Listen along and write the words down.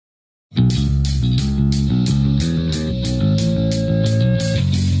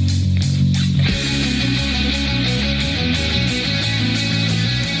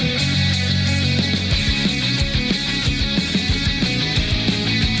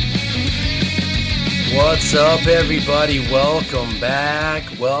What's up, everybody? Welcome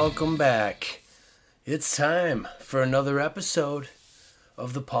back. Welcome back. It's time for another episode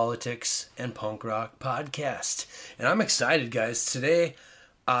of the Politics and Punk Rock Podcast. And I'm excited, guys. Today,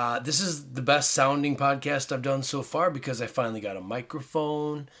 this is the best sounding podcast I've done so far because I finally got a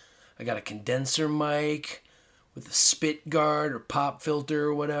microphone. I got a condenser mic with a spit guard or pop filter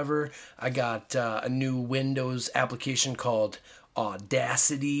or whatever. I got a new Windows application called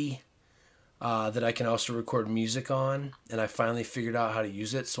Audacity. That I can also record music on, and I finally figured out how to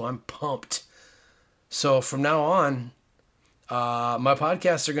use it, so I'm pumped. So from now on, my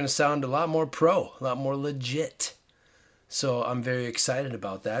podcasts are going to sound a lot more pro, a lot more legit. So I'm very excited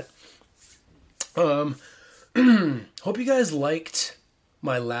about that. Hope you guys liked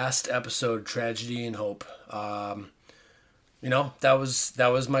my last episode, Tragedy and Hope. That was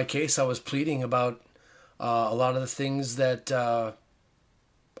my case. I was pleading about a lot of the things that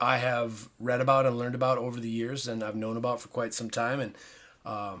I have read about and learned about over the years, and I've known about for quite some time. And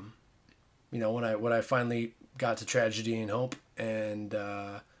when I finally got to Tragedy and Hope and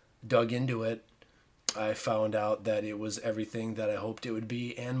dug into it, I found out that it was everything that I hoped it would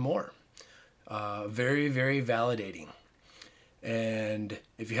be and more. Very, very validating. And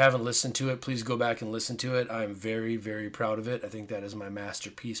if you haven't listened to it, please go back and listen to it. I'm very, very proud of it. I think that is my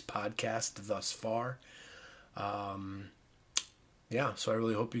masterpiece podcast thus far. So I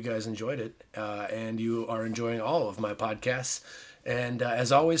really hope you guys enjoyed it, and you are enjoying all of my podcasts. And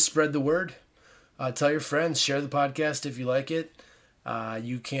as always, spread the word. Tell your friends, share the podcast if you like it.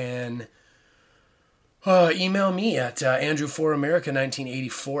 You can email me at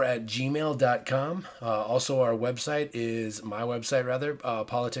andrewforamerica1984@gmail.com. Also, our website is my website,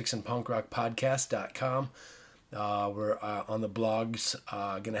 politicsandpunkrockpodcast.com. We're on the blogs,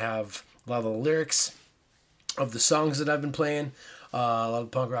 going to have a lot of the lyrics of the songs that I've been playing. A lot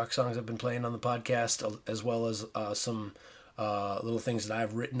of punk rock songs I've been playing on the podcast, as well as some little things that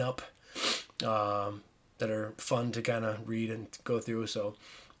I've written up that are fun to kind of read and go through. So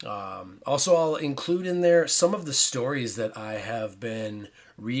also I'll include in there some of the stories that I have been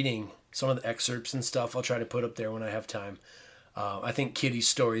reading, some of the excerpts and stuff I'll try to put up there when I have time. I think Kitty's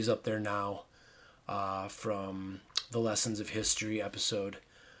story's up there now from the Lessons of History episode.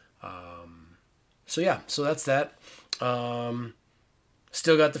 So that's that.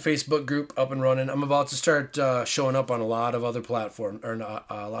 Still got the Facebook group up and running. I'm about to start showing up on a lot of other platforms, or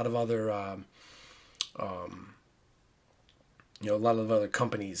a lot of other, a lot of other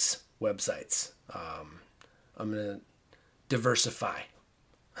companies' websites. I'm gonna diversify.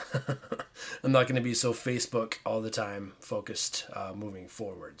 I'm not gonna be so Facebook all the time focused moving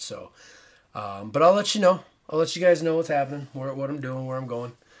forward. So, but I'll let you know. I'll let you guys know what's happening, what I'm doing, where I'm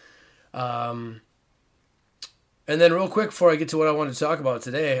going. And then real quick before I get to what I wanted to talk about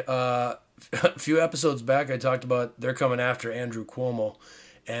today, a few episodes back I talked about they're coming after Andrew Cuomo.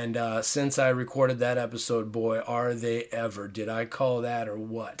 And since I recorded that episode, boy, are they ever. Did I call that or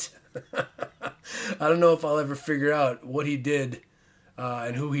what? I don't know if I'll ever figure out what he did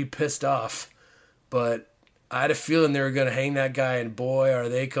and who he pissed off. But I had a feeling they were going to hang that guy, and boy, are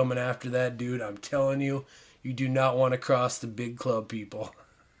they coming after that dude. I'm telling you, you do not want to cross the big club, people.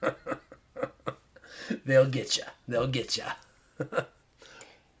 They'll get you. They'll get you.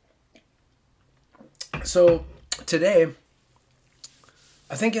 So today,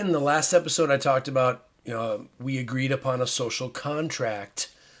 I think in the last episode I talked about, we agreed upon a social contract.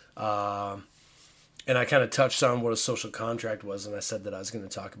 And I kind of touched on what a social contract was, and I said that I was going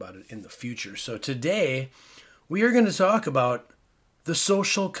to talk about it in the future. So today, we are going to talk about the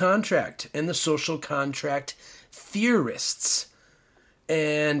social contract and the social contract theorists.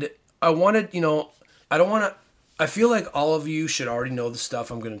 And I feel like all of you should already know the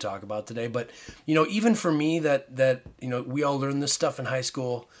stuff I'm going to talk about today, but even for me that we all learned this stuff in high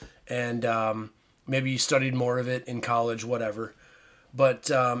school, and maybe you studied more of it in college, whatever. But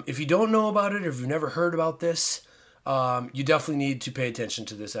if you don't know about it, or if you've never heard about this, you definitely need to pay attention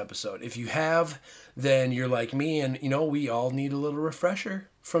to this episode. If you have, then you're like me, and we all need a little refresher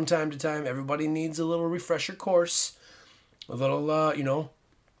from time to time. Everybody needs a little refresher course, a little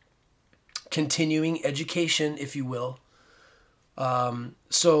continuing education, if you will.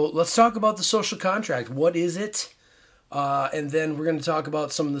 So let's talk about the social contract. What is it? And then we're going to talk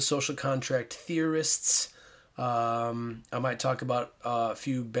about some of the social contract theorists. I might talk about a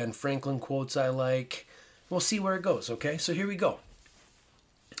few Ben Franklin quotes I like. We'll see where it goes, okay? So here we go.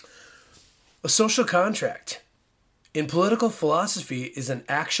 A social contract in political philosophy is an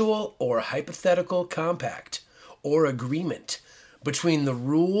actual or hypothetical compact or agreement between the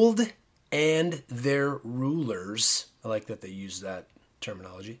ruled and their rulers. I like that they use that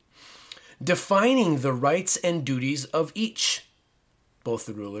terminology. defining the rights and duties of each, both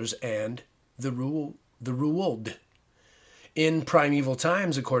the rulers and the ruled. In primeval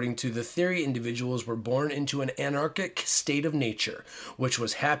times, according to the theory, individuals were born into an anarchic state of nature, which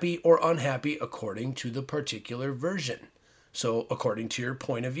was happy or unhappy according to the particular version. So, according to your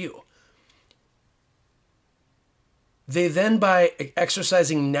point of view. They then, by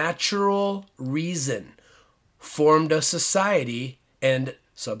exercising natural reason, formed a society and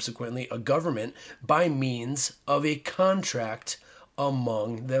subsequently a government by means of a contract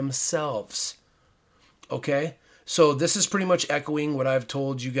among themselves. Okay? So this is pretty much echoing what I've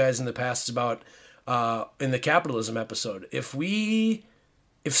told you guys in the past about in the capitalism episode. If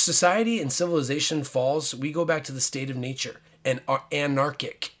society and civilization falls, we go back to the state of nature and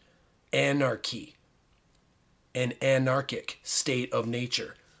anarchy, an anarchic state of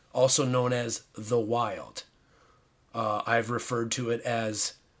nature, also known as the wild. I've referred to it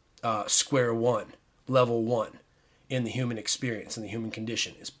as square one, level one in the human experience, in the human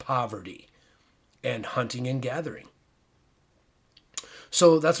condition, is poverty and hunting and gathering.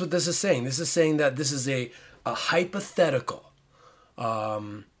 So that's what this is saying. This is saying that this is a hypothetical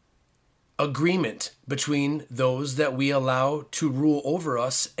agreement between those that we allow to rule over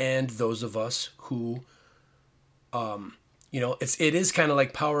us and those of us who, it is kind of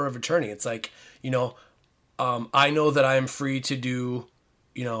like power of attorney. It's like, I know that I am free to do,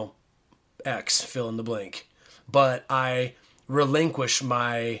 X, fill in the blank, but I relinquish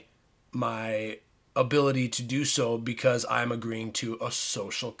my ability to do so because I'm agreeing to a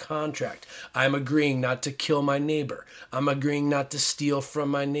social contract. I'm agreeing not to kill my neighbor. I'm agreeing not to steal from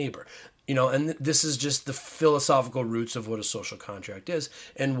my neighbor. And this is just the philosophical roots of what a social contract is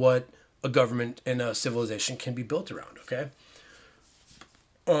and what a government and a civilization can be built around, okay?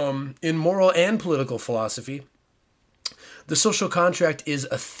 In moral and political philosophy, the social contract is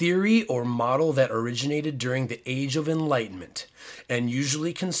a theory or model that originated during the Age of Enlightenment and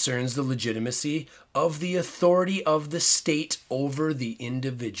usually concerns the legitimacy of the authority of the state over the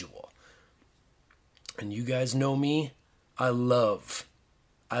individual. And you guys know me, I love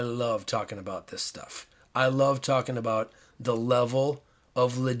talking about this stuff. I love talking about the level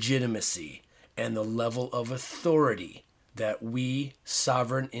of legitimacy and the level of authority that we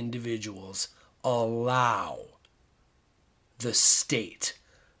sovereign individuals allow the state,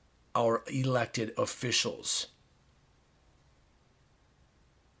 our elected officials,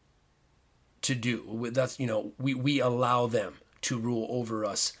 to do. That's, we allow them to rule over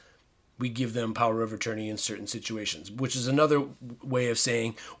us. We give them power of attorney in certain situations, which is another way of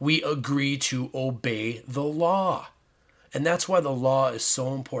saying we agree to obey the law. And that's why the law is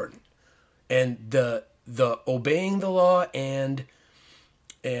so important. And the obeying the law and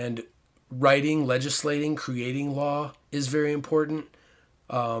writing, legislating, creating law is very important.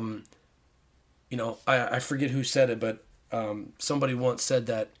 I forget who said it, but somebody once said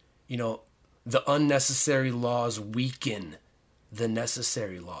that, the unnecessary laws weaken the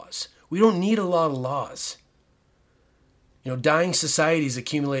necessary laws. We don't need a lot of laws. Dying societies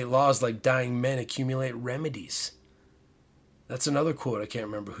accumulate laws like dying men accumulate remedies. That's another quote. I can't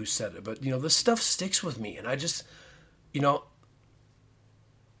remember who said it, but, this stuff sticks with me. And I just,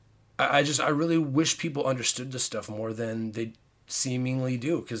 I really wish people understood this stuff more than they seemingly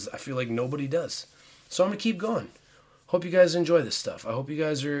do, because I feel like nobody does. So I'm going to keep going. Hope you guys enjoy this stuff. I hope you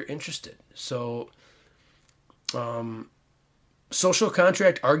guys are interested. So, social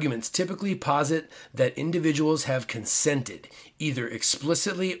contract arguments typically posit that individuals have consented, either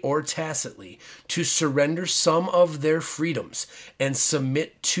explicitly or tacitly, to surrender some of their freedoms and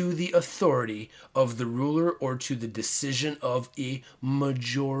submit to the authority of the ruler or to the decision of a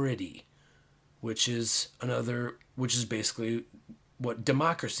majority, which is basically what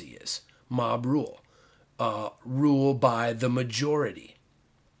democracy is, mob rule, rule by the majority.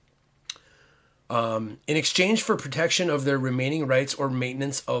 In exchange for protection of their remaining rights or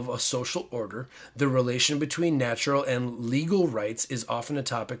maintenance of a social order, the relation between natural and legal rights is often a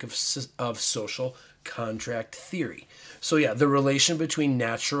topic of social contract theory. So yeah, the relation between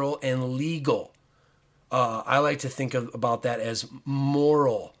natural and legal. I like to think about that as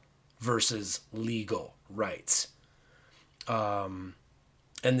moral versus legal rights. And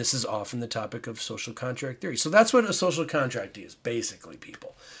this is often the topic of social contract theory. So that's what a social contract is, basically,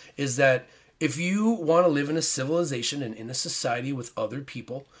 people, is that if you want to live in a civilization and in a society with other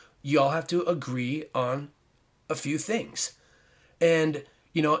people, you all have to agree on a few things. And,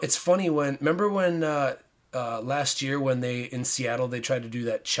 it's funny remember when last year when in Seattle, they tried to do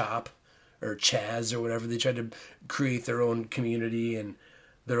that CHOP or Chaz or whatever, they tried to create their own community and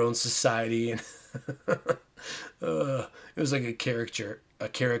their own society. And It was like a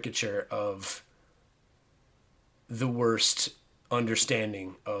caricature of the worst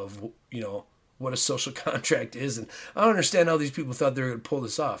understanding of, what a social contract is. And I don't understand how these people thought they were going to pull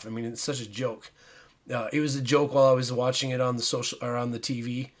this off. I mean, it's such a joke. It was a joke while I was watching it on the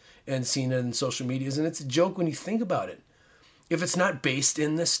TV and seeing it in social medias, and it's a joke when you think about it. If it's not based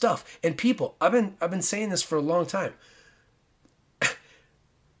in this stuff. And people, I've been saying this for a long time.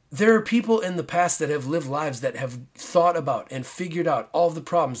 There are people in the past that have lived lives that have thought about and figured out all of the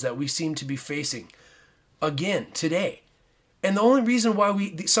problems that we seem to be facing again today. And the only reason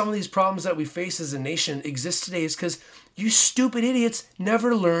why some of these problems that we face as a nation exist today is because you stupid idiots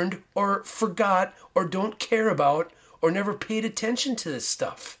never learned or forgot or don't care about or never paid attention to this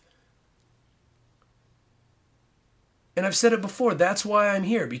stuff. And I've said it before, that's why I'm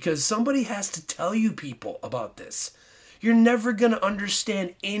here, because somebody has to tell you people about this. You're never going to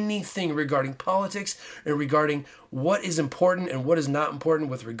understand anything regarding politics and regarding what is important and what is not important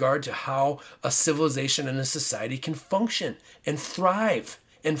with regard to how a civilization and a society can function and thrive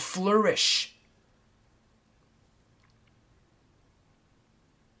and flourish.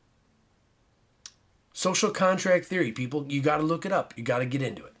 Social contract theory, people, you got to look it up. You got to get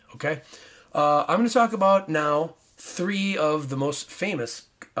into it, okay? I'm going to talk about now 3 of the most famous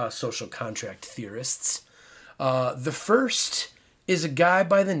social contract theorists. The first is a guy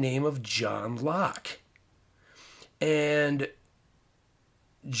by the name of John Locke. And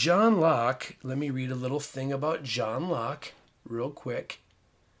John Locke, let me read a little thing about John Locke real quick.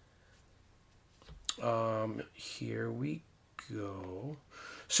 Here we go.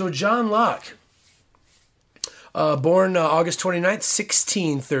 So John Locke, born August 29th,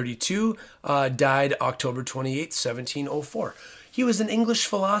 1632, died October 28th, 1704. He was an English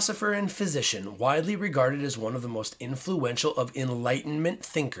philosopher and physician, widely regarded as one of the most influential of Enlightenment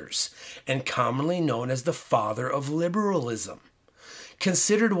thinkers, and commonly known as the father of liberalism.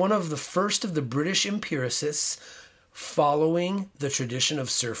 Considered one of the first of the British empiricists, following the tradition of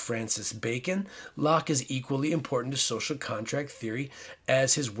Sir Francis Bacon, Locke is equally important to social contract theory,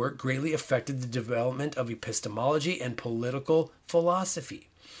 as his work greatly affected the development of epistemology and political philosophy.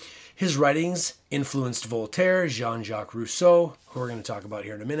 His writings influenced Voltaire, Jean-Jacques Rousseau, who we're going to talk about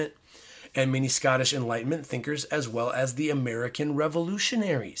here in a minute, and many Scottish Enlightenment thinkers, as well as the American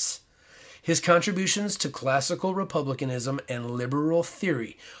revolutionaries. His contributions to classical republicanism and liberal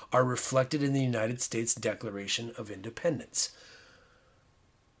theory are reflected in the United States Declaration of Independence.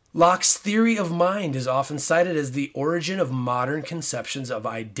 Locke's theory of mind is often cited as the origin of modern conceptions of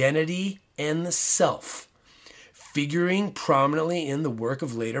identity and the self, figuring prominently in the work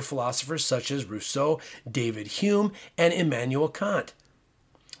of later philosophers such as Rousseau, David Hume, and Immanuel Kant.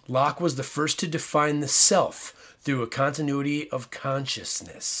 Locke was the first to define the self through a continuity of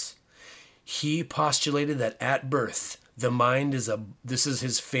consciousness. He postulated that at birth, the mind is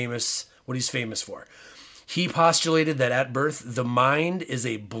what he's famous for. He postulated that at birth, the mind is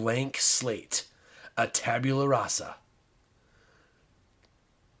a blank slate, a tabula rasa.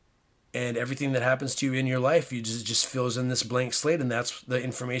 And everything that happens to you in your life, you just fills in this blank slate, and that's the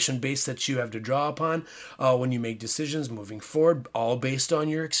information base that you have to draw upon when you make decisions moving forward, all based on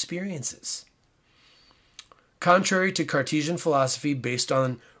your experiences. Contrary to Cartesian philosophy based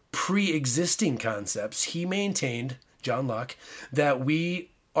on pre-existing concepts, he maintained, John Locke, that we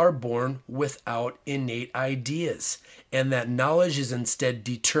are born without innate ideas, and that knowledge is instead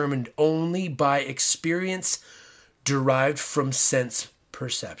determined only by experience derived from sense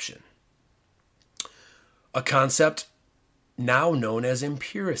perception. A concept now known as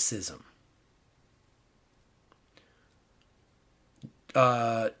empiricism.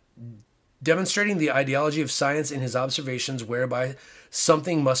 Demonstrating the ideology of science in his observations, whereby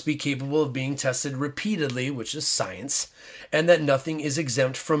something must be capable of being tested repeatedly, which is science, and that nothing is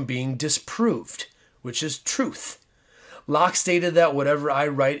exempt from being disproved, which is truth. Locke stated that whatever I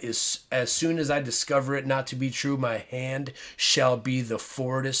write is, as soon as I discover it not to be true, my hand shall be the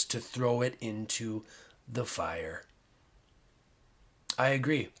forwardest to throw it into the fire. I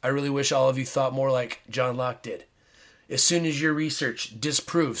agree. I really wish all of you thought more like John Locke did. As soon as your research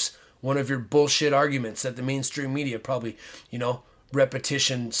disproves one of your bullshit arguments that the mainstream media probably,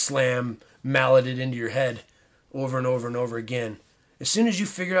 repetition, slam, malleted into your head over and over and over again. As soon as you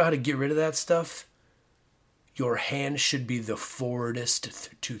figure out how to get rid of that stuff, your hand should be the forwardest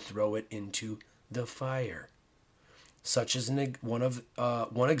to throw it into the fire. Such as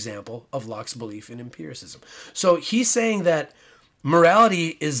one example of Locke's belief in empiricism. So he's saying that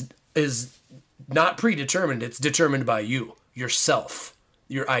morality is not predetermined. It's determined by you, yourself,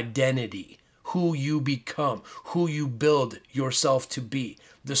 your identity, who you become, who you build yourself to be.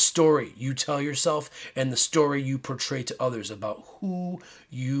 The story you tell yourself and the story you portray to others about who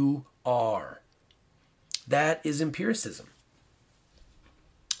you are. That is empiricism.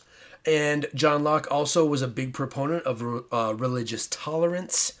 And John Locke also was a big proponent of religious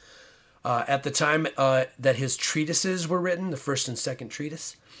tolerance. At the time that his treatises were written, the first and second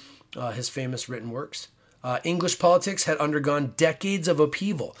treatise, his famous written works, English politics had undergone decades of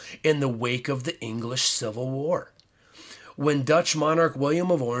upheaval in the wake of the English Civil War. When Dutch monarch William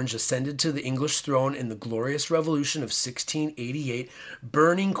of Orange ascended to the English throne in the Glorious Revolution of 1688,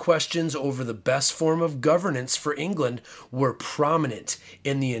 burning questions over the best form of governance for England were prominent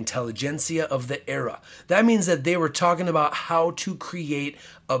in the intelligentsia of the era. That means that they were talking about how to create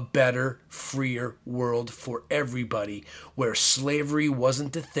a better, freer world for everybody, where slavery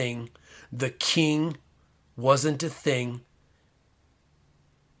wasn't a thing, the king wasn't a thing,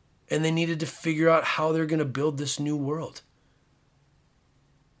 and they needed to figure out how they're going to build this new world.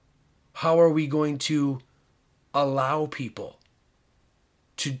 How are we going to allow people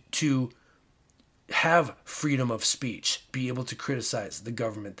to have freedom of speech, be able to criticize the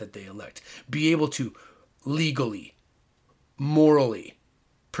government that they elect, be able to legally, morally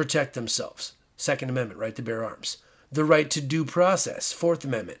protect themselves? Second Amendment, right to bear arms. The right to due process, Fourth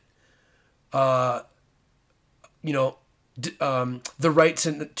Amendment. The right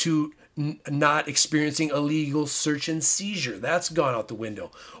to not experiencing illegal search and seizure. That's gone out the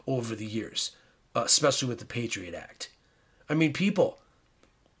window over the years, especially with the Patriot Act. I mean, people,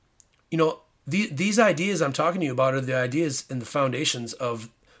 these ideas I'm talking to you about are the ideas and the foundations of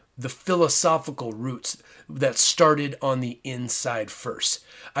the philosophical roots that started on the inside first.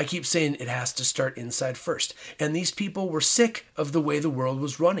 I keep saying it has to start inside first. And these people were sick of the way the world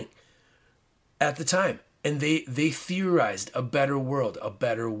was running at the time. And they theorized a better world, a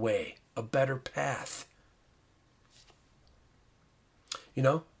better way, a better path. And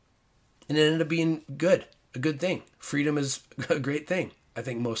it ended up being good, a good thing. Freedom is a great thing, I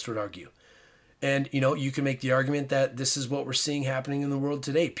think most would argue. And, you can make the argument that this is what we're seeing happening in the world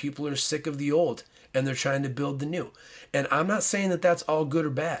today. People are sick of the old, and they're trying to build the new. And I'm not saying that that's all good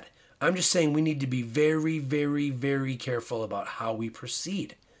or bad. I'm just saying we need to be very, very, very careful about how we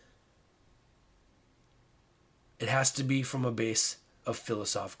proceed. It has to be from a base of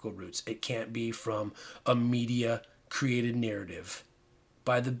philosophical roots. It can't be from a media-created narrative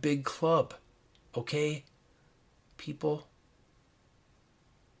by the big club. Okay, people?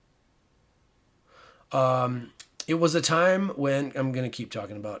 It was a time when, I'm going to keep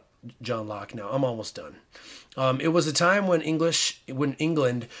talking about John Locke now. I'm almost done. It was a time when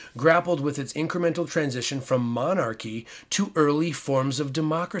England grappled with its incremental transition from monarchy to early forms of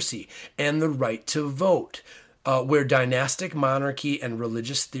democracy and the right to vote, where dynastic monarchy and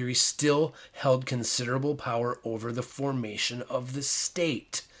religious theory still held considerable power over the formation of the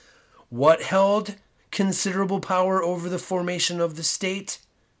state. What held considerable power over the formation of the state?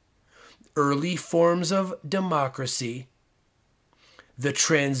 Early forms of democracy, the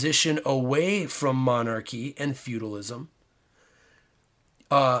transition away from monarchy and feudalism,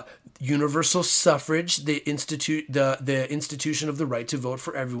 universal suffrage, the institution of the right to vote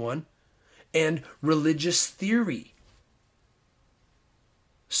for everyone, and religious theory.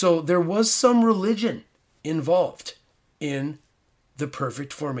 So there was some religion involved in the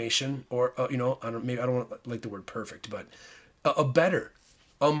perfect formation, or I don't like the word perfect, but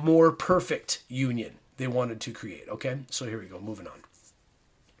a more perfect union they wanted to create. Okay, so here we go. Moving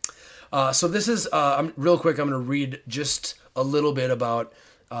on. So this is real quick. I'm going to read just a little bit about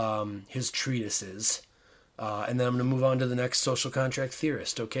his treatises. And then I'm going to move on to the next social contract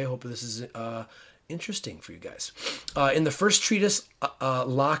theorist. Okay, hope this is interesting for you guys. In the first treatise,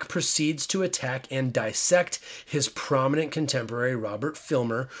 Locke proceeds to attack and dissect his prominent contemporary Robert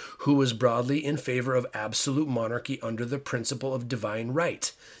Filmer, who was broadly in favor of absolute monarchy under the principle of divine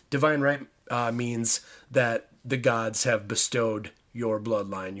right. Divine right means that the gods have bestowed your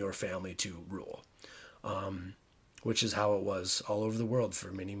bloodline, your family to rule, which is how it was all over the world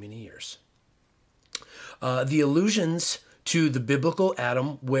for many, many years. The allusions to the biblical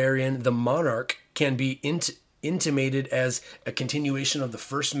Adam, wherein the monarch can be intimated as a continuation of the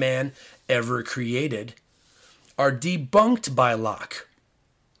first man ever created, are debunked by Locke,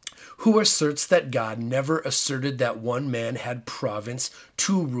 who asserts that God never asserted that one man had province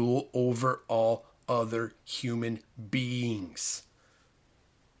to rule over all other human beings.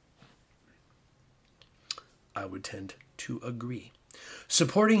 I would tend to agree.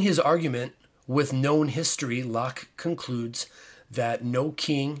 Supporting his argument with known history, Locke concludes that no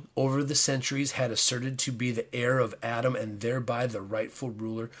king over the centuries had asserted to be the heir of Adam and thereby the rightful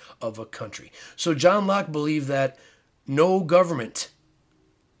ruler of a country. So John Locke believed that no government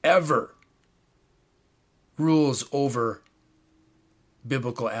ever rules over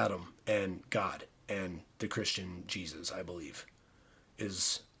biblical Adam and God and the Christian Jesus, I believe,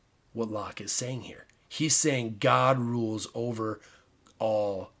 is what Locke is saying here. He's saying God rules over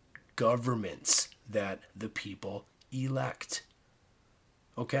all governments that the people elect.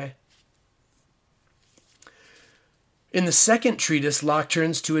 Okay? In the second treatise, Locke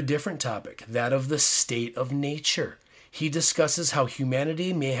turns to a different topic, that of the state of nature. He discusses how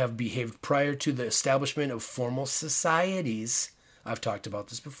humanity may have behaved prior to the establishment of formal societies. I've talked about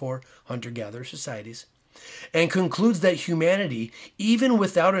this before, hunter-gatherer societies. And concludes that humanity, even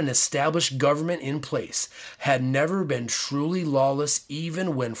without an established government in place, had never been truly lawless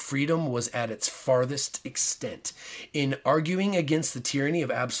even when freedom was at its farthest extent. In arguing against the tyranny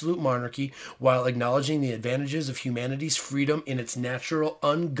of absolute monarchy while acknowledging the advantages of humanity's freedom in its natural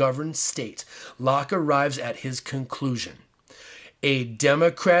ungoverned state, Locke arrives at his conclusion. A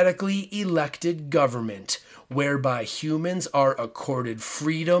democratically elected government whereby humans are accorded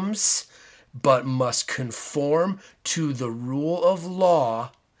freedoms but must conform to the rule of law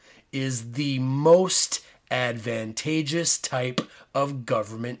is the most advantageous type of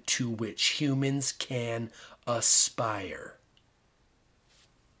government to which humans can aspire.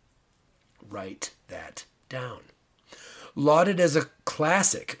 Write that down. Lauded as a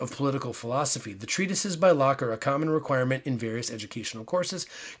classic of political philosophy, the treatises by Locke are a common requirement in various educational courses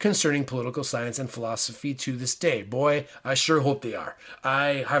concerning political science and philosophy to this day. Boy, I sure hope they are.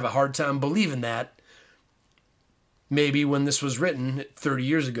 I have a hard time believing that. Maybe when this was written 30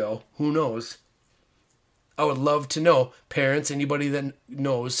 years ago, who knows? I would love to know, parents, anybody that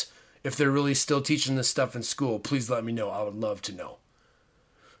knows, if they're really still teaching this stuff in school, please let me know. I would love to know.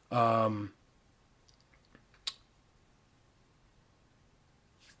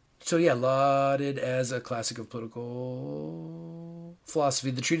 So yeah, lauded as a classic of political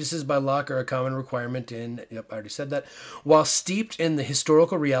philosophy. The treatises by Locke are a common requirement in, I already said that. While steeped in the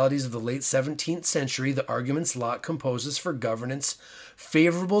historical realities of the late 17th century, the arguments Locke composes for governance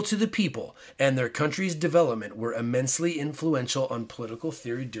favorable to the people and their country's development were immensely influential on political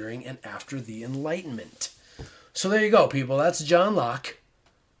theory during and after the Enlightenment. So there you go, people. That's John Locke.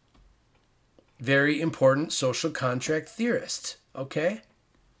 Very important social contract theorist. Okay?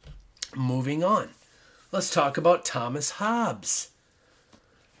 Moving on. Let's talk about Thomas Hobbes.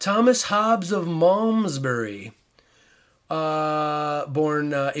 Thomas Hobbes of Malmesbury,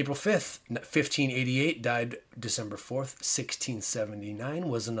 born April 5th, 1588, died December 4th, 1679,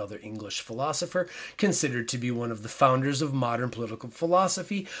 was another English philosopher, considered to be one of the founders of modern political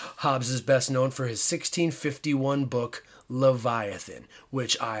philosophy. Hobbes is best known for his 1651 book, Leviathan,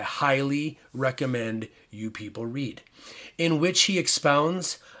 which I highly recommend you people read, in which he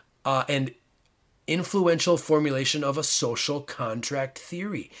expounds an influential formulation of a social contract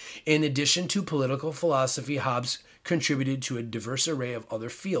theory. In addition to political philosophy, Hobbes contributed to a diverse array of other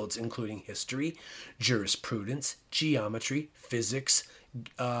fields, including history, jurisprudence, geometry, physics,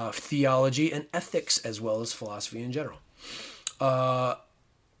 theology, and ethics, as well as philosophy in general.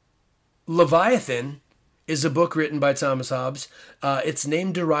 Leviathan is a book written by Thomas Hobbes. Its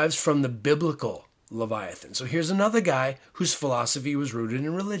name derives from the biblical Leviathan. So here's another guy whose philosophy was rooted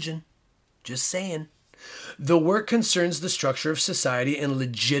in religion. Just saying. The work concerns the structure of society and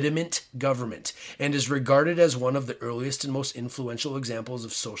legitimate government, and is regarded as one of the earliest and most influential examples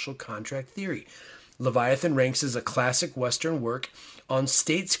of social contract theory. Leviathan ranks as a classic Western work on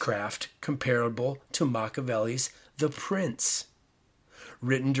statescraft comparable to Machiavelli's The Prince.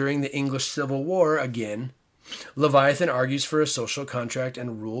 Written during the English Civil War, again, Leviathan argues for a social contract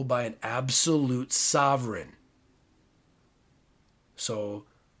and rule by an absolute sovereign. So,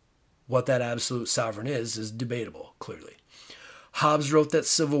 what that absolute sovereign is debatable, clearly. Hobbes wrote that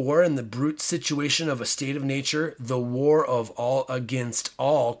civil war and the brute situation of a state of nature, the war of all against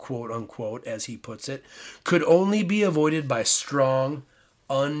all, quote unquote, as he puts it, could only be avoided by strong,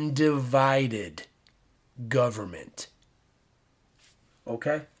 undivided government.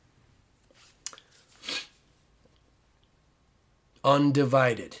 Okay?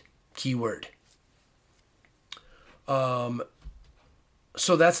 Undivided. Key word.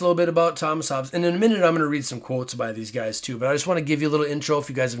 So that's a little bit about Thomas Hobbes. And in a minute, I'm going to read some quotes by these guys too. But I just want to give you a little intro if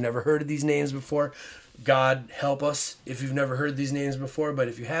you guys have never heard of these names before. God help us if you've never heard these names before. But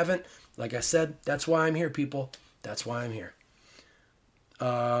if you haven't, like I said, that's why I'm here, people. That's why I'm here.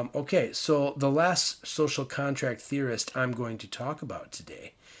 Okay, so the last social contract theorist I'm going to talk about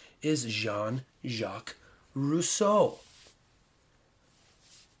today is Jean-Jacques Rousseau,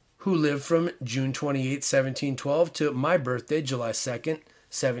 who lived from June 28, 1712 to my birthday, July 2nd,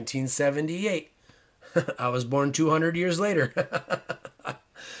 1778. I was born 200 years later.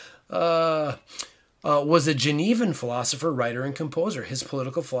 was a Genevan philosopher, writer, and composer. His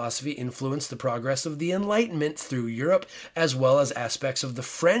political philosophy influenced the progress of the Enlightenment through Europe, as well as aspects of the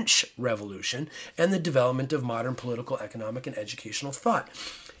French Revolution and the development of modern political, economic, and educational thought.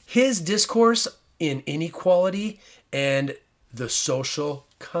 His discourse in Inequality and the Social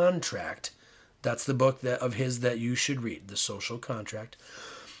Contract, that's the book of his that you should read, The Social Contract,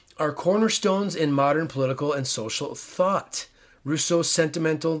 are cornerstones in modern political and social thought. Rousseau's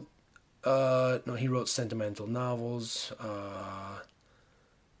sentimental he wrote sentimental novels.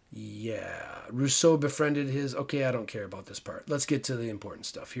 Rousseau befriended his... Okay, I don't care about this part. Let's get to the important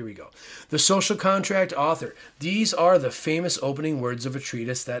stuff. Here we go. The Social Contract author. These are the famous opening words of a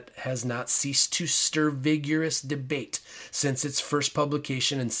treatise that has not ceased to stir vigorous debate since its first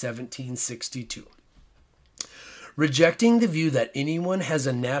publication in 1762. Rejecting the view that anyone has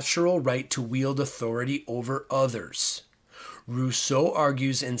a natural right to wield authority over others, Rousseau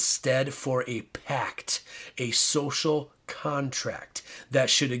argues instead for a pact, a social contract that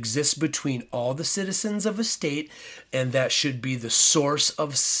should exist between all the citizens of a state and that should be the source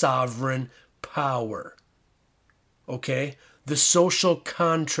of sovereign power. Okay? The social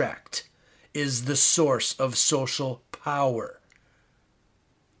contract is the source of social power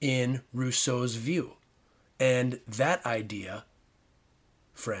in Rousseau's view. And that idea,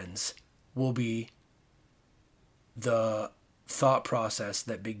 friends, will be the thought process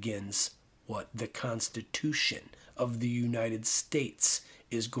that begins what the Constitution of the United States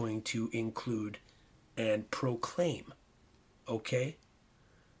is going to include and proclaim. Okay?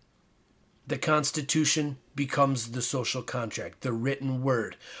 The Constitution becomes the social contract, the written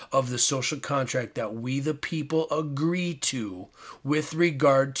word of the social contract that we the people agree to with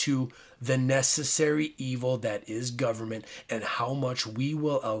regard to the necessary evil that is government and how much we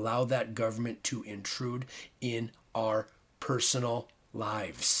will allow that government to intrude in our personal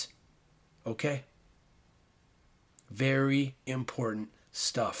lives. Okay? Very important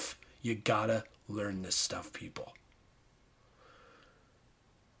stuff. You gotta learn this stuff, people.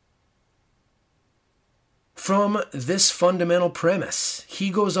 From this fundamental premise, he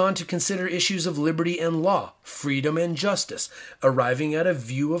goes on to consider issues of liberty and law, freedom and justice, arriving at a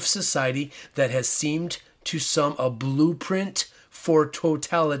view of society that has seemed to some a blueprint for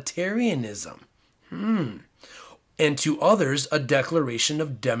totalitarianism. And to others, a declaration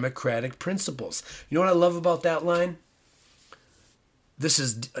of democratic principles. You know what I love about that line? This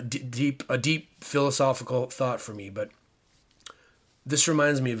is a deep philosophical thought for me, but this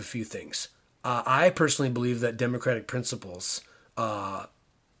reminds me of a few things. I personally believe that democratic principles,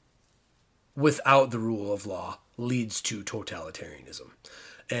 without the rule of law, leads to totalitarianism.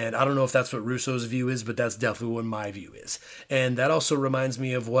 And I don't know if that's what Rousseau's view is, but that's definitely what my view is. And that also reminds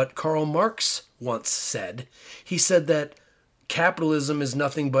me of what Karl Marx once said. He said that capitalism is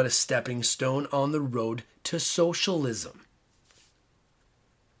nothing but a stepping stone on the road to socialism.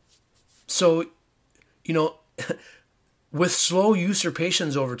 So, you know, with slow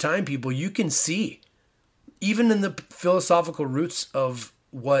usurpations over time, people, you can see, even in the philosophical roots of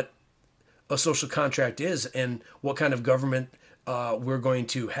what a social contract is and what kind of government we're going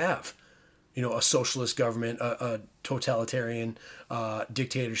to have. You know, a socialist government, a totalitarian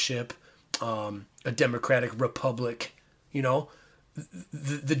dictatorship, a democratic republic. You know,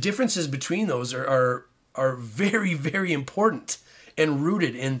 the differences between those are very, very important and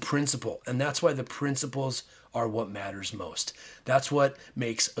rooted in principle. And that's why the principles are what matters most. That's what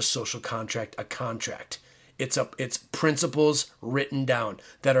makes a social contract a contract. It's principles written down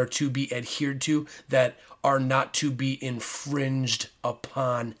that are to be adhered to, that are not to be infringed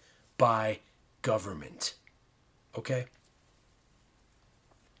upon by government. Okay?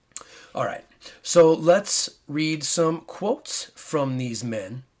 All right. So let's read some quotes from these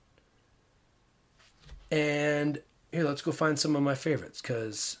men. And here, let's go find some of my favorites,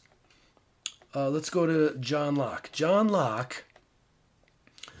 because let's go to John Locke. John Locke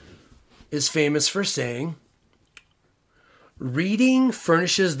is famous for saying, "Reading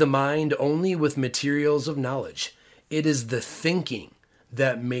furnishes the mind only with materials of knowledge. It is the thinking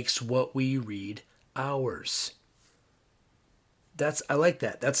that makes what we read ours." I like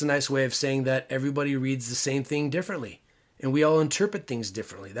that. That's a nice way of saying that everybody reads the same thing differently. And we all interpret things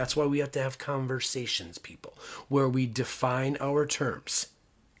differently. That's why we have to have conversations, people, where we define our terms.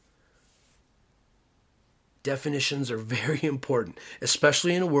 Definitions are very important,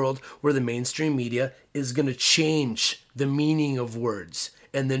 especially in a world where the mainstream media is going to change the meaning of words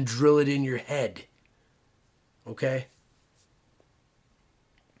and then drill it in your head. Okay?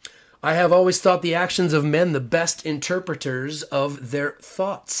 I have always thought the actions of men the best interpreters of their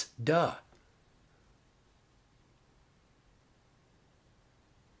thoughts. Duh.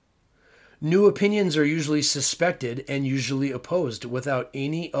 New opinions are usually suspected and usually opposed without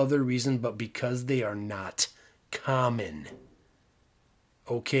any other reason but because they are not common.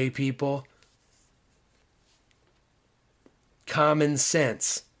 Okay, people? Common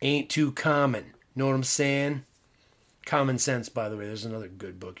sense ain't too common. Know what I'm saying? Common Sense, by the way. There's another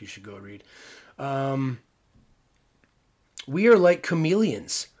good book you should go read. We are like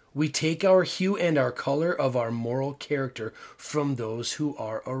chameleons. We take our hue and our color of our moral character from those who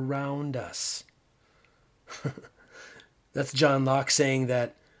are around us. That's John Locke saying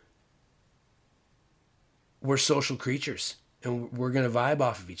that we're social creatures and we're going to vibe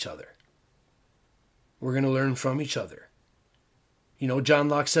off of each other. We're going to learn from each other. You know, John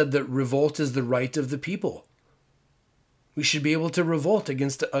Locke said that revolt is the right of the people. We should be able to revolt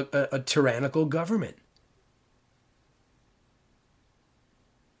against a tyrannical government.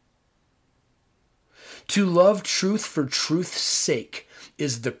 To love truth for truth's sake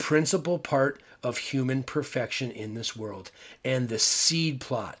is the principal part of human perfection in this world and the seed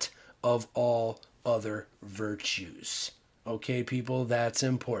plot of all other virtues. Okay, people, that's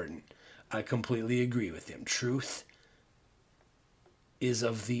important. I completely agree with him. Truth is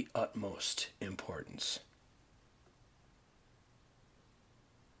of the utmost importance.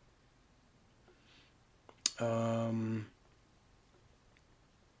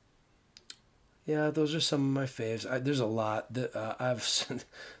 Yeah, those are some of my faves. There's a lot that I've.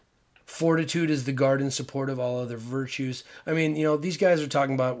 Fortitude is the guard and support of all other virtues. I mean, you know, these guys are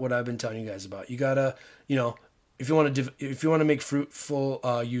talking about what I've been telling you guys about. You gotta, you know, if you want to make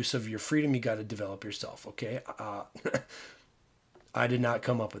fruitful use of your freedom, you got to develop yourself. Okay. I did not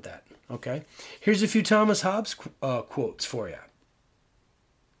come up with that. Okay. Here's a few Thomas Hobbes quotes for you.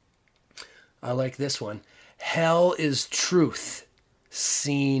 I like this one. Hell is truth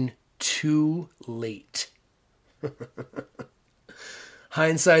seen too late.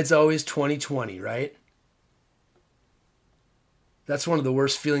 Hindsight's always 20/20, right? That's one of the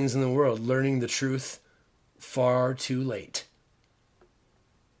worst feelings in the world, learning the truth far too late.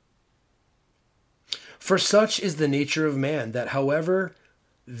 For such is the nature of man, that however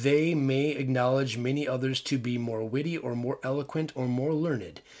they may acknowledge many others to be more witty or more eloquent or more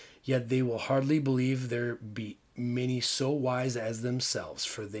learned, yet they will hardly believe there be many so wise as themselves,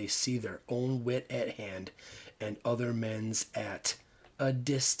 for they see their own wit at hand and other men's at a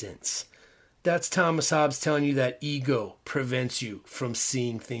distance. That's Thomas Hobbes telling you that ego prevents you from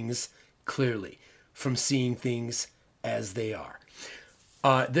seeing things clearly, from seeing things as they are.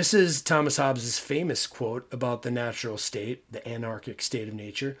 This is Thomas Hobbes' famous quote about the natural state, the anarchic state of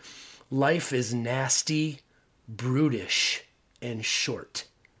nature. Life is nasty, brutish, and short.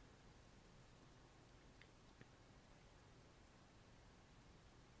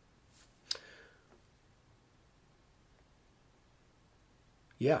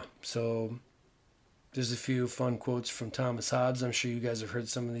 Yeah, so there's a few fun quotes from Thomas Hobbes. I'm sure you guys have heard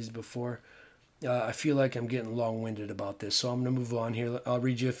some of these before. I feel like I'm getting long-winded about this, so I'm going to move on here. I'll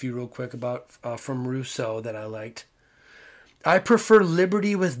read you a few real quick about from Rousseau that I liked. I prefer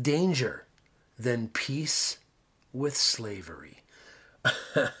liberty with danger than peace with slavery.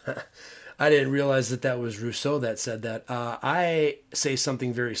 I didn't realize that was Rousseau that said that. I say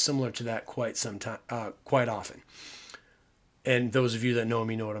something very similar to that quite often. And those of you that know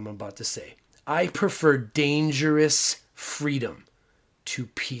me know what I'm about to say. I prefer dangerous freedom to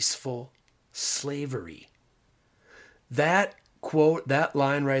peaceful slavery. That quote, that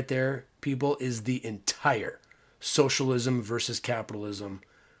line right there, people, is the entire socialism versus capitalism,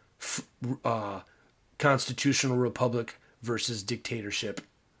 constitutional republic versus dictatorship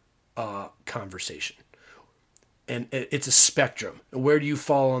conversation. And it's a spectrum. Where do you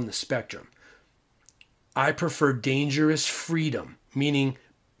fall on the spectrum? I prefer dangerous freedom, meaning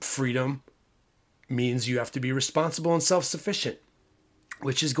freedom means you have to be responsible and self-sufficient,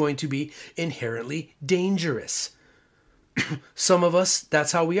 which is going to be inherently dangerous. Some of us,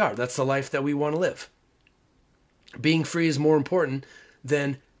 that's how we are. That's the life that we want to live. Being free is more important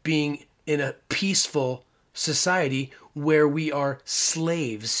than being in a peaceful society where we are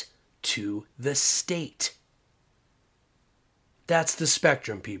slaves to the state. That's the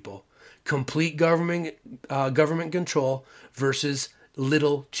spectrum, people. Complete government control versus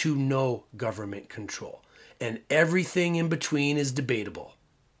little to no government control. And everything in between is debatable.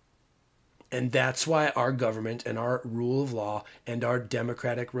 And that's why our government and our rule of law and our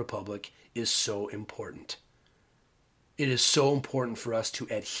democratic republic is so important. It is so important for us to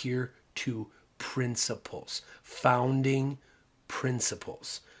adhere to principles, founding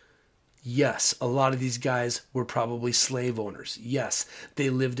principles. Yes, a lot of these guys were probably slave owners. Yes, they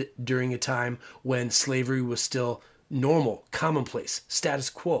lived during a time when slavery was still normal, commonplace,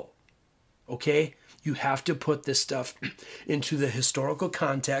 status quo. Okay? You have to put this stuff into the historical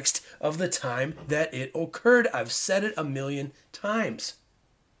context of the time that it occurred. I've said it a million times.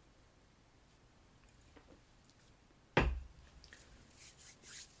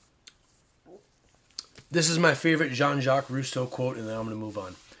 This is my favorite Jean-Jacques Rousseau quote, and then I'm going to move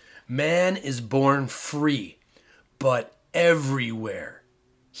on. Man is born free, but everywhere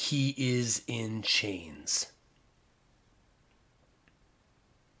he is in chains.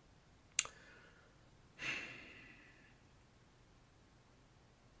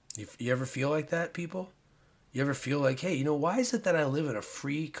 You ever feel like that, people? You ever feel like, hey, why is it that I live in a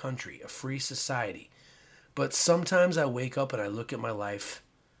free country, a free society? But sometimes I wake up and I look at my life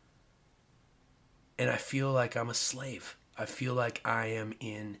and I feel like I'm a slave. I feel like I am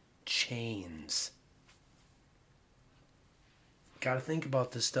in chains. Got to think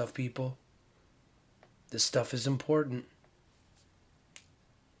about this stuff, people. This stuff is important.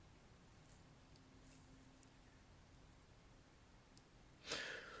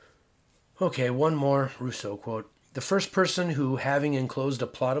 Okay, one more Rousseau quote. The first person who, having enclosed a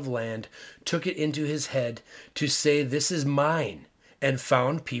plot of land, took it into his head to say, "This is mine," and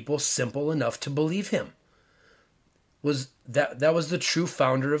found people simple enough to believe him, was the true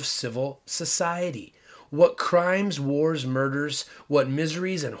founder of civil society. What crimes, wars, murders, what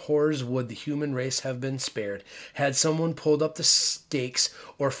miseries and horrors would the human race have been spared had someone pulled up the stakes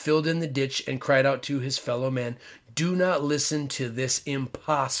or filled in the ditch and cried out to his fellow man, "Do not listen to this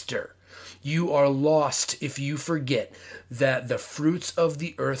impostor. You are lost if you forget that the fruits of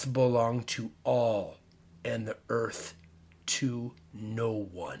the earth belong to all, and the earth to no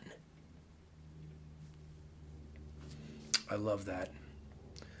one." I love that.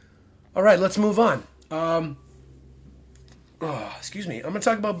 All right, let's move on. Excuse me. I'm going to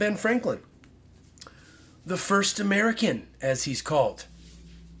talk about Ben Franklin, the first American, as he's called.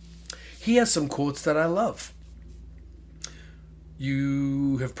 He has some quotes that I love.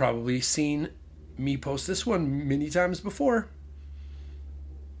 You have probably seen me post this one many times before.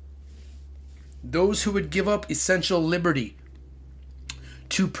 Those who would give up essential liberty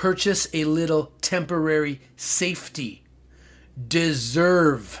to purchase a little temporary safety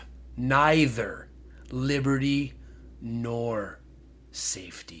deserve neither liberty nor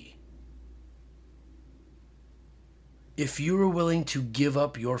safety. If you are willing to give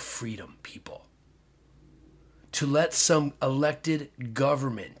up your freedom, people, to let some elected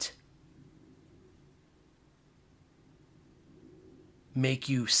government make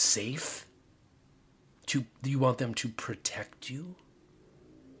you safe, do you want them to protect you?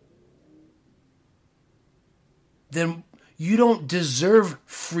 Then you don't deserve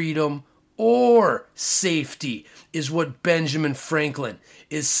freedom or safety, is what Benjamin Franklin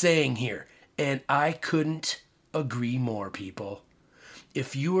is saying here. And I couldn't agree more, people.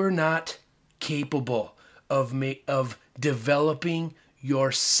 If you are not capable of developing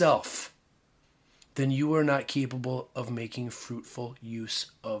yourself, then you are not capable of making fruitful use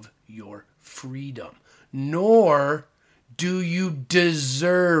of your freedom. Nor do you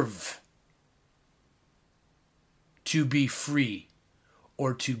deserve to be free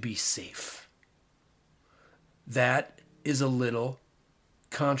or to be safe. That is a little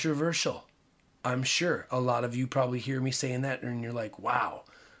controversial. I'm sure a lot of you probably hear me saying that and you're like, wow,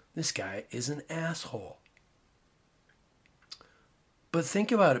 this guy is an asshole. But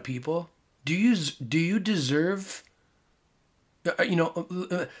think about it, people. Do you deserve,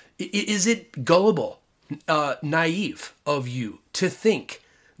 is it gullible, naive of you to think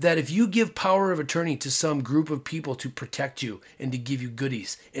that if you give power of attorney to some group of people to protect you and to give you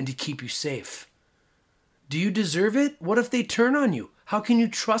goodies and to keep you safe, do you deserve it? What if they turn on you? How can you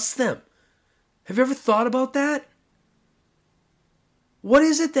trust them? Have you ever thought about that? What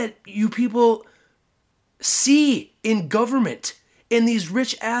is it that you people see in government and these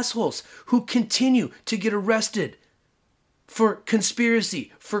rich assholes who continue to get arrested for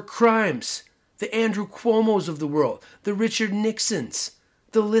conspiracy, for crimes? The Andrew Cuomos of the world, the Richard Nixons.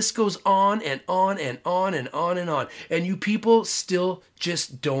 The list goes on and on and on and on and on. And you people still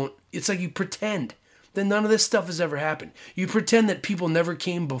just don't. It's like you pretend that none of this stuff has ever happened. You pretend that people never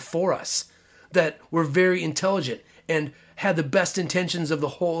came before us, that were very intelligent and had the best intentions of the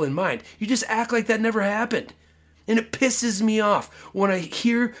whole in mind. You just act like that never happened. And it pisses me off when I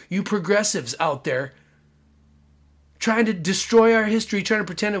hear you progressives out there trying to destroy our history, trying to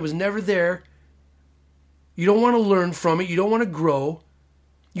pretend it was never there. You don't want to learn from it. You don't want to grow.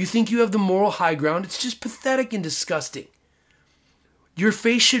 You think you have the moral high ground. It's just pathetic and disgusting. Your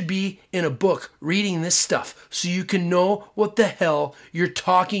face should be in a book reading this stuff so you can know what the hell you're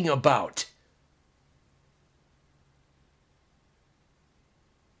talking about.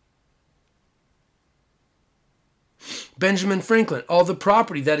 Benjamin Franklin, all the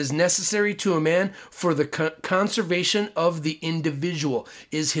property that is necessary to a man for the conservation of the individual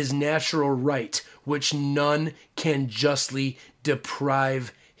is his natural right, which none can justly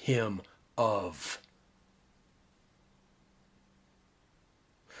deprive him of.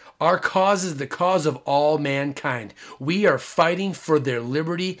 Our cause is the cause of all mankind. We are fighting for their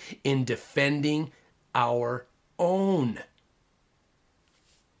liberty in defending our own.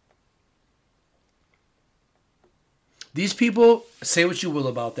 These people, say what you will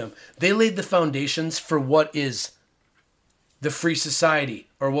about them, they laid the foundations for what is the free society,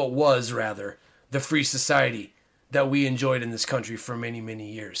 or what was, rather, the free society that we enjoyed in this country for many,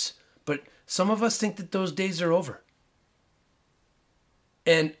 many years. But some of us think that those days are over.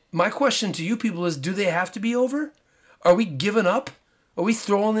 And my question to you people is, do they have to be over? Are we giving up? Are we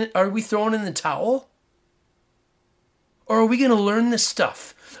throwing in the towel? Or are we going to learn this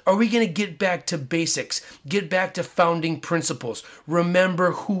stuff? Are we going to get back to basics? Get back to founding principles?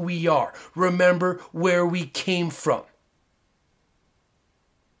 Remember who we are. Remember where we came from.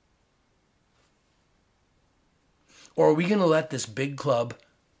 Or are we going to let this big club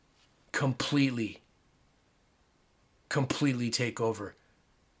completely take over?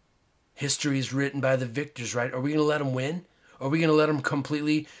 History is written by the victors, right? Are we going to let them win? Are we going to let them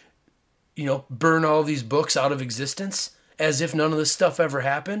completely, burn all these books out of existence as if none of this stuff ever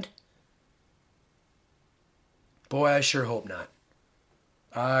happened? Boy, I sure hope not.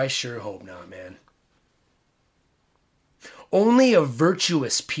 I sure hope not, man. Only a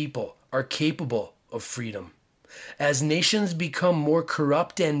virtuous people are capable of freedom. As nations become more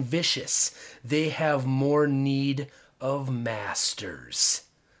corrupt and vicious, they have more need of masters.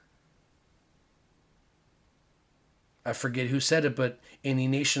 I forget who said it, but any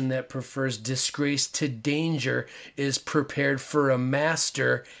nation that prefers disgrace to danger is prepared for a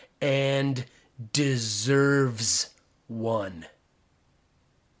master and deserves one.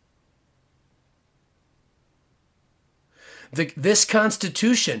 This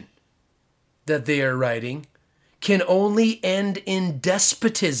Constitution that they are writing can only end in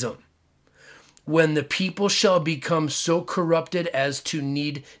despotism, when the people shall become so corrupted as to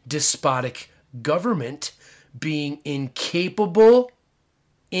need despotic government, being incapable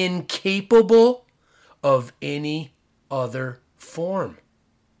of any other form.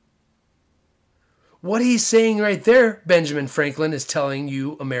 What he's saying right there, Benjamin Franklin is telling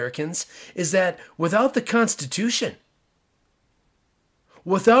you Americans, is that without the Constitution,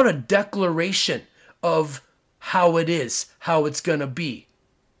 without a declaration of how it is, how it's going to be,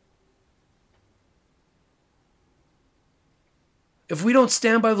 if we don't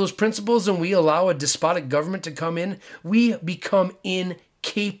stand by those principles and we allow a despotic government to come in, we become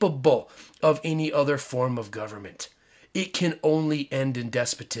incapable of any other form of government. It can only end in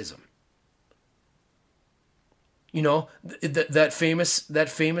despotism. That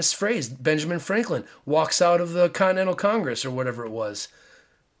famous phrase, Benjamin Franklin walks out of the Continental Congress or whatever it was,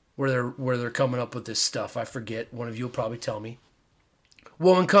 where they're coming up with this stuff. I forget. One of you will probably tell me.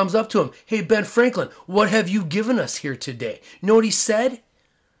 Woman comes up to him. Hey, Ben Franklin, what have you given us here today? You know what he said?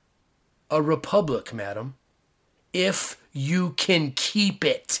 A republic, madam, if you can keep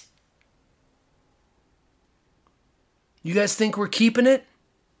it. You guys think we're keeping it?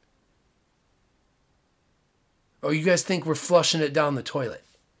 Or you guys think we're flushing it down the toilet?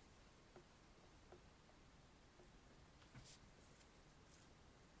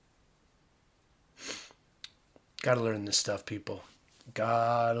 Gotta learn this stuff, people.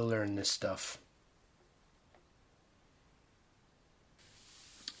 Gotta learn this stuff.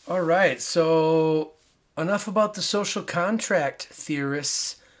 All right, so enough about the social contract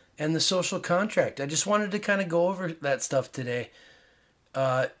theorists and the social contract. I just wanted to kind of go over that stuff today.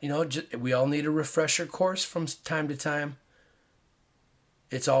 We all need a refresher course from time to time.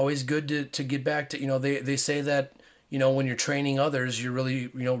 It's always good to get back to, they say that, when you're training others, you're really,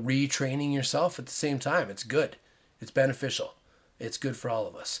 retraining yourself at the same time. It's good. It's beneficial. It's good for all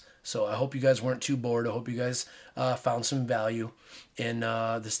of us. So I hope you guys weren't too bored. I hope you guys found some value in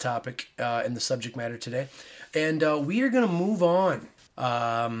this topic and the subject matter today. And we are going to move on.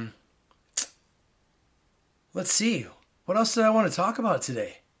 Let's see. What else did I want to talk about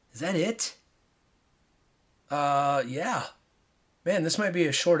today? Is that it? Yeah. Man, this might be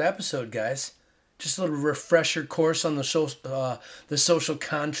a short episode, guys. Just a little refresher course on the social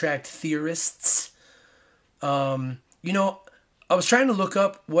contract theorists. I was trying to look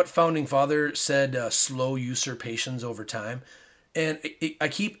up what founding father said slow usurpations over time. And I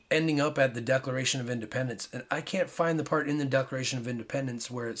keep ending up at the Declaration of Independence. And I can't find the part in the Declaration of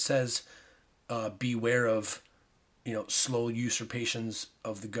Independence where it says beware of, slow usurpations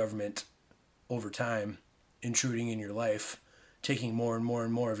of the government over time. intruding in your life, taking more and more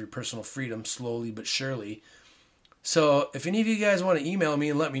and more of your personal freedom slowly but surely. So if any of you guys want to email me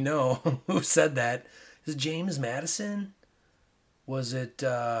and let me know who said that, is it James Madison? Was it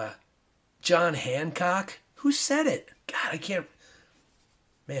John Hancock? Who said it? God, I can't.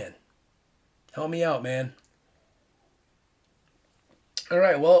 Man, help me out, man. All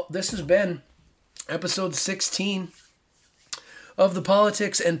right, well, this has been episode 16 of the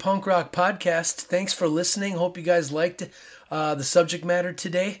Politics and Punk Rock Podcast. Thanks for listening. Hope you guys liked the subject matter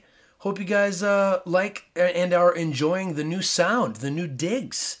today. Hope you guys like and are enjoying the new sound, the new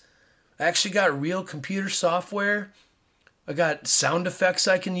digs. I actually got real computer software. I got sound effects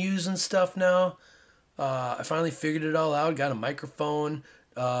I can use and stuff now. I finally figured it all out. Got a microphone.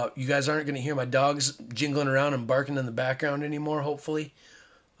 You guys aren't going to hear my dogs jingling around and barking in the background anymore, hopefully.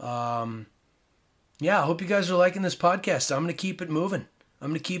 Yeah, I hope you guys are liking this podcast. I'm going to keep it moving. I'm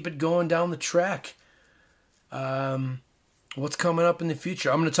going to keep it going down the track. What's coming up in the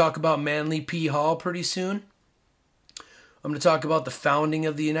future? I'm going to talk about Manly P. Hall pretty soon. I'm going to talk about the founding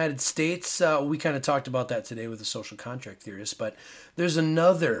of the United States. We kind of talked about that today with the social contract theorists, but there's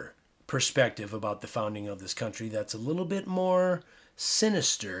another perspective about the founding of this country that's a little bit more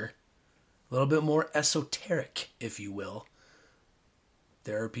sinister, a little bit more esoteric, if you will.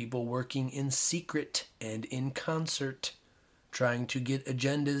 There are people working in secret and in concert, trying to get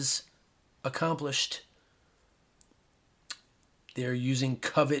agendas accomplished. They're using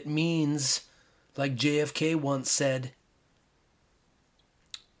covert means, like JFK once said.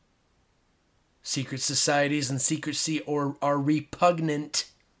 Secret societies and secrecy are repugnant.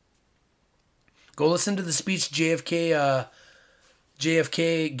 Go listen to the speech JFK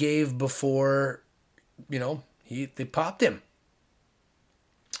gave before, they popped him.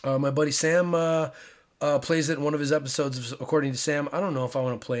 My buddy Sam plays it in one of his episodes, according to Sam. I don't know if I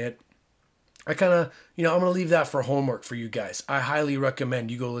want to play it. I kind of, I'm going to leave that for homework for you guys. I highly recommend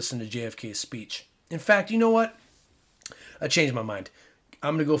you go listen to JFK's speech. In fact, you know what? I changed my mind.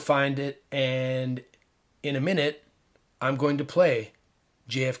 I'm going to go find it, and in a minute, I'm going to play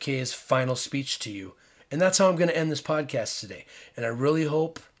JFK's final speech to you. And that's how I'm going to end this podcast today. And I really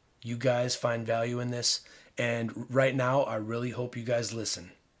hope you guys find value in this. And right now, I really hope you guys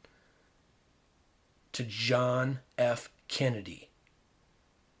listen to John F. Kennedy.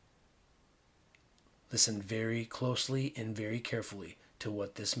 Listen very closely and very carefully to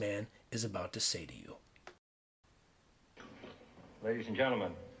what this man is about to say to you. Ladies and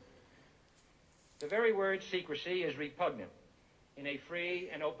gentlemen, the very word secrecy is repugnant in a free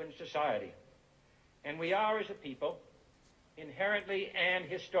and open society. And we are, as a people, inherently and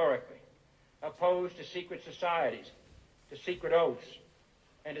historically opposed to secret societies, to secret oaths,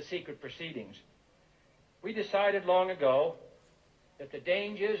 and to secret proceedings. We decided long ago that the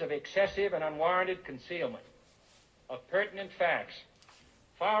dangers of excessive and unwarranted concealment of pertinent facts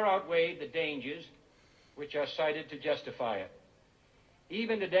far outweighed the dangers which are cited to justify it.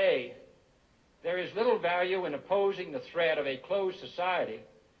 Even today, there is little value in opposing the threat of a closed society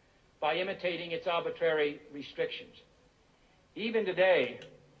by imitating its arbitrary restrictions. Even today,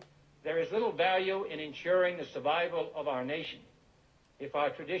 there is little value in ensuring the survival of our nation if our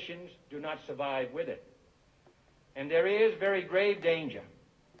traditions do not survive with it. And there is very grave danger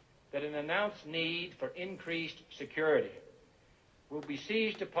that an announced need for increased security will be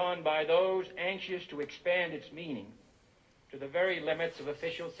seized upon by those anxious to expand its meaning to the very limits of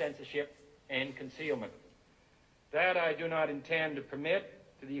official censorship and concealment. That I do not intend to permit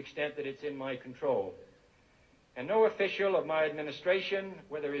to the extent that it's in my control. And no official of my administration,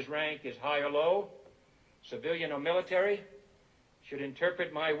 whether his rank is high or low, civilian or military, should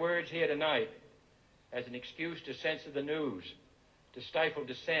interpret my words here tonight as an excuse to censor the news, to stifle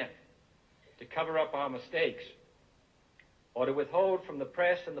dissent, to cover up our mistakes, or to withhold from the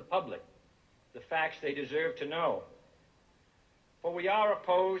press and the public the facts they deserve to know. For we are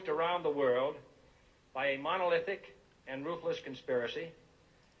opposed around the world by a monolithic and ruthless conspiracy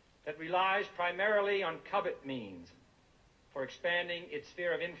that relies primarily on covert means for expanding its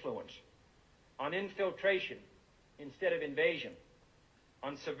sphere of influence, on infiltration instead of invasion,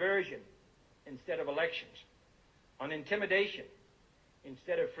 on subversion instead of elections, on intimidation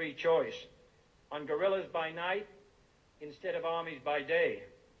instead of free choice, on guerrillas by night instead of armies by day.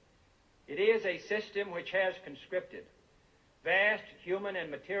 It is a system which has conscripted vast human and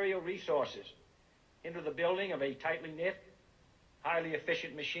material resources into the building of a tightly knit, highly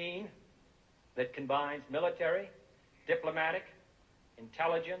efficient machine that combines military, diplomatic,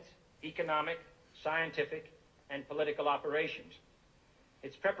 intelligence, economic, scientific, and political operations.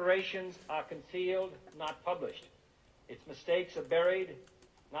 Its preparations are concealed, not published. Its mistakes are buried,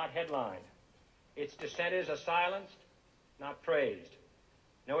 not headlined. Its dissenters are silenced, not praised.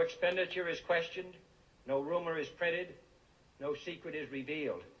 No expenditure is questioned, no rumor is printed, no secret is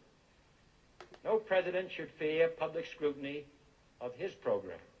revealed. No president should fear public scrutiny of his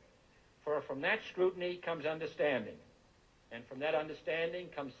program, for from that scrutiny comes understanding, and from that understanding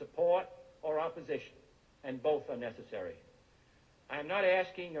comes support or opposition, and both are necessary. I am not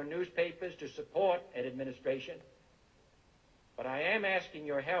asking your newspapers to support an administration, but I am asking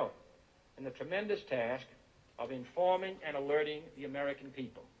your help in the tremendous task of informing and alerting the American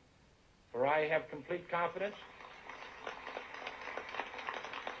people. For I have complete confidence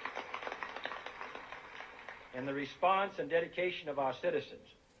in the response and dedication of our citizens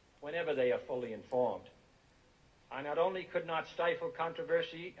whenever they are fully informed. I not only could not stifle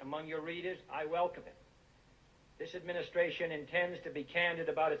controversy among your readers, I welcome it. This administration intends to be candid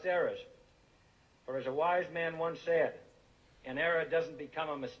about its errors. For as a wise man once said, an error doesn't become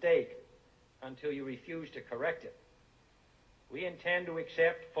a mistake until you refuse to correct it. We intend to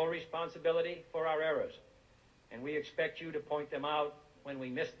accept full responsibility for our errors, and we expect you to point them out when we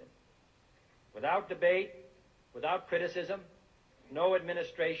miss them. Without debate, without criticism, no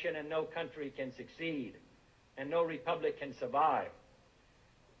administration and no country can succeed, and no republic can survive.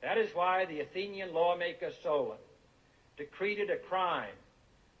 That is why the Athenian lawmaker Solon decreed it a crime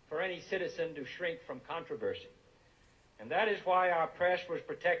for any citizen to shrink from controversy. And that is why our press was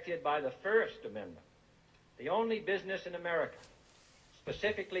protected by the First Amendment, the only business in America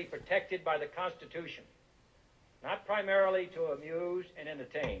specifically protected by the Constitution, not primarily to amuse and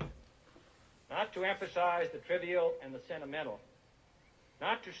entertain, not to emphasize the trivial and the sentimental,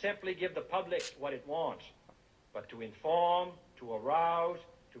 not to simply give the public what it wants, but to inform, to arouse,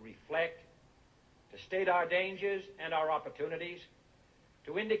 to reflect, to state our dangers and our opportunities,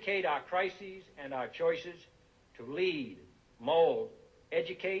 to indicate our crises and our choices, to lead, mold,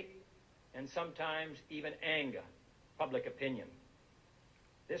 educate, and sometimes even anger public opinion.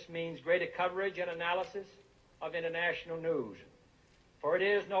 This means greater coverage and analysis of international news, for it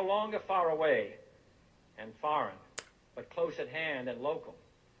is no longer far away and foreign, but close at hand and local.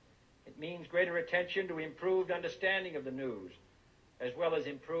 It means greater attention to improved understanding of the news, as well as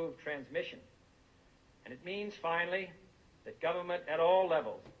improved transmission. And it means, finally, that government at all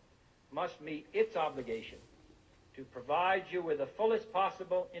levels must meet its obligation to provide you with the fullest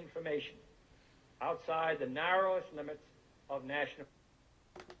possible information outside the narrowest limits of national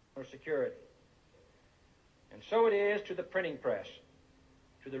security. And so it is to the printing press,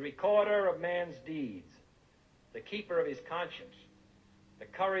 to the recorder of man's deeds, the keeper of his conscience, the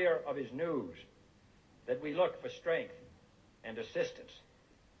courier of his news, that we look for strength and assistance,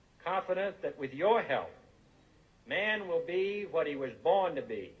 confident that with your help, man will be what he was born to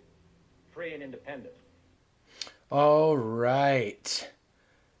be, free and independent. All right.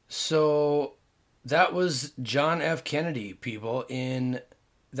 So that was John F. Kennedy, people,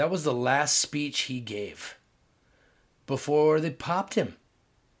 that was the last speech he gave before they popped him.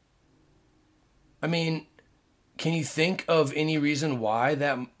 I mean, can you think of any reason why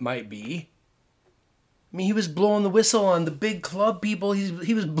that might be? I mean, he was blowing the whistle on the big club people.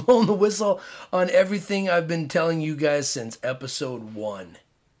 He was blowing the whistle on everything I've been telling you guys since episode 1.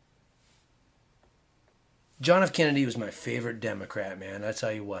 John F. Kennedy was my favorite Democrat, man. I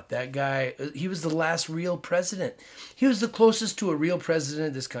tell you what, that guy, he was the last real president. He was the closest to a real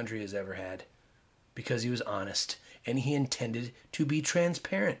president this country has ever had because he was honest and he intended to be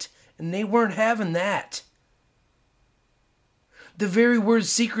transparent. And they weren't having that. The very word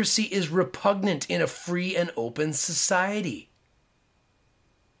secrecy is repugnant in a free and open society.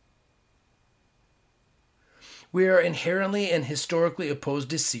 We are inherently and historically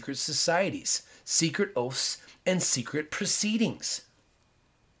opposed to secret societies, secret oaths, and secret proceedings.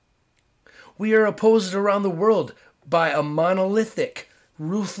 We are opposed around the world by a monolithic,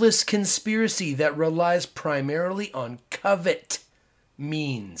 ruthless conspiracy that relies primarily on covert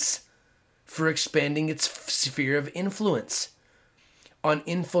means for expanding its sphere of influence, on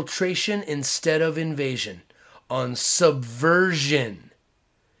infiltration instead of invasion, on subversion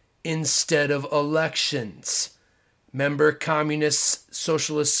instead of elections. Remember communist,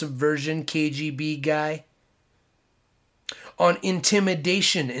 socialist subversion, KGB guy? On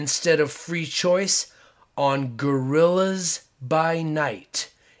intimidation instead of free choice, on guerrillas by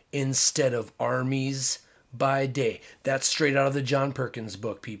night instead of armies by day. That's straight out of the John Perkins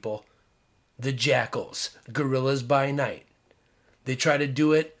book, people. The Jackals, guerrillas by night. They try to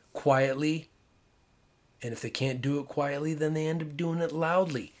do it quietly, and if they can't do it quietly, then they end up doing it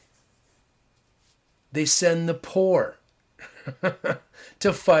loudly. They send the poor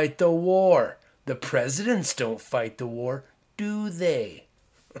to fight the war. The presidents don't fight the war, do they?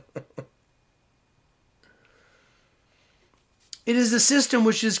 It is a system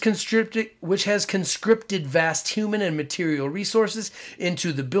which has conscripted vast human and material resources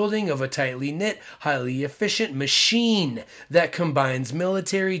into the building of a tightly knit, highly efficient machine that combines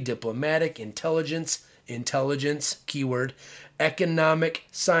military, diplomatic, intelligence, keyword, economic,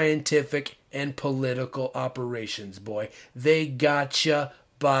 scientific, and political operations, boy. They gotcha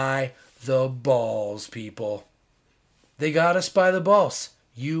by the balls, people. They got us by the balls.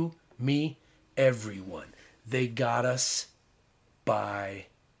 You, me, everyone. They got us by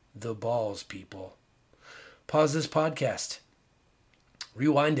the balls, people. Pause this podcast.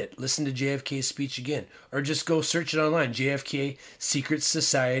 Rewind it. Listen to JFK's speech again. Or just go search it online. JFK Secret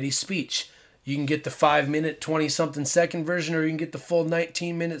Society speech. You can get the 5-minute, 20-something second version, or you can get the full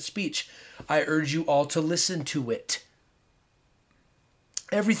 19-minute speech. I urge you all to listen to it.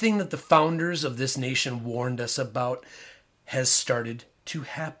 Everything that the founders of this nation warned us about has started to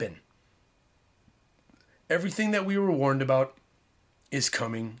happen. Everything that we were warned about is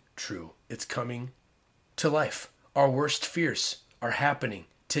coming true. It's coming to life. Our worst fears are happening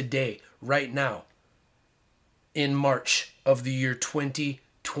today, right now, in March of the year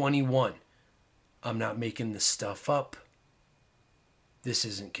 2021. I'm not making this stuff up. This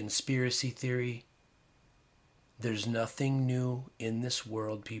isn't conspiracy theory. There's nothing new in this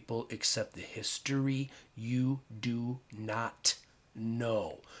world, people, except the history you do not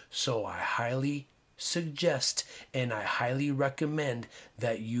know. So I highly suggest and I highly recommend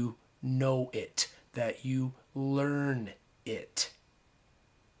that you know it, that you learn it.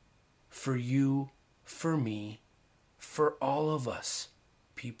 For you, for me, for all of us.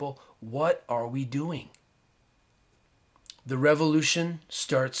 People, what are we doing? The revolution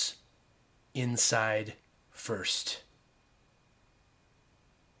starts inside first.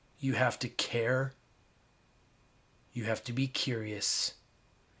 You have to care. You have to be curious.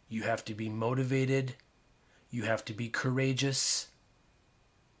 You have to be motivated. You have to be courageous.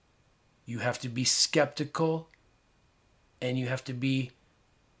 You have to be skeptical. And you have to be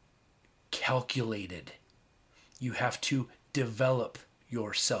calculated. You have to develop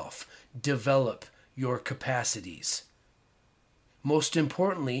yourself. Develop your capacities. Most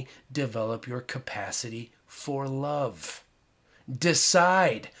importantly, develop your capacity for love.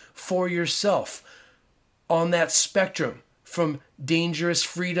 Decide for yourself on that spectrum from dangerous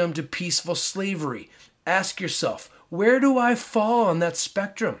freedom to peaceful slavery. Ask yourself, where do I fall on that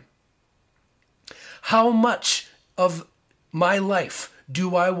spectrum? How much of my life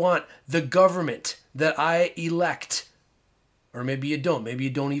do I want the government that I elect? Or maybe you don't. Maybe you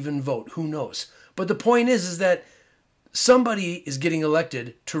don't even vote. Who knows? But the point is that somebody is getting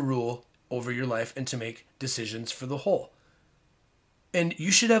elected to rule over your life and to make decisions for the whole. And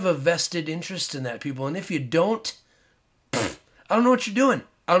you should have a vested interest in that, people. And if you don't, I don't know what you're doing.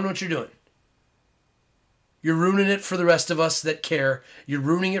 I don't know what you're doing. You're ruining it for the rest of us that care. You're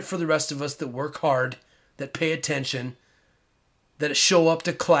ruining it for the rest of us that work hard, that pay attention, that show up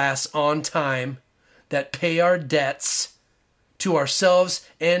to class on time, that pay our debts to ourselves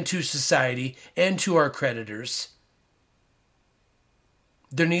and to society and to our creditors.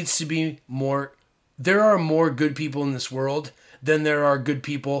 There needs to be more. There are more good people in this world than there are good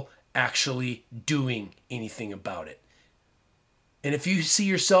people actually doing anything about it. And if you see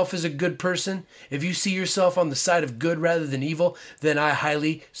yourself as a good person, if you see yourself on the side of good rather than evil, then I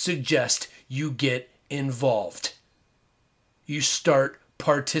highly suggest you get involved. You start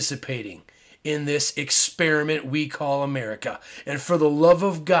participating in this experiment we call America. And for the love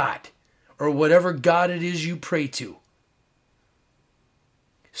of God, or whatever God it is you pray to,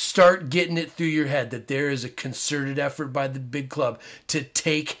 start getting it through your head that there is a concerted effort by the big club to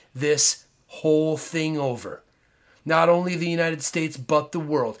take this whole thing over. Not only the United States, but the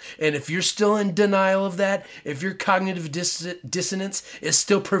world. And if you're still in denial of that, if your cognitive dissonance is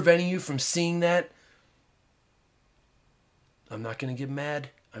still preventing you from seeing that, I'm not going to get mad.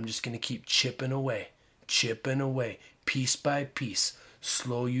 I'm just going to keep chipping away, piece by piece.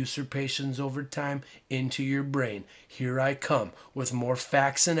 Slow usurpations over time into your brain. Here I come with more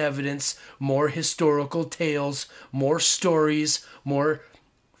facts and evidence, more historical tales, more stories, more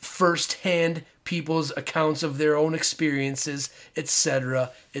first-hand people's accounts of their own experiences,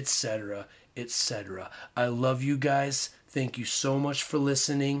 etc., etc., etc. I love you guys. Thank you so much for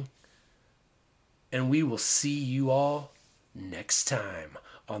listening. And we will see you all next time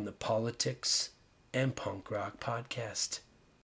on the Politics and Punk Rock Podcast.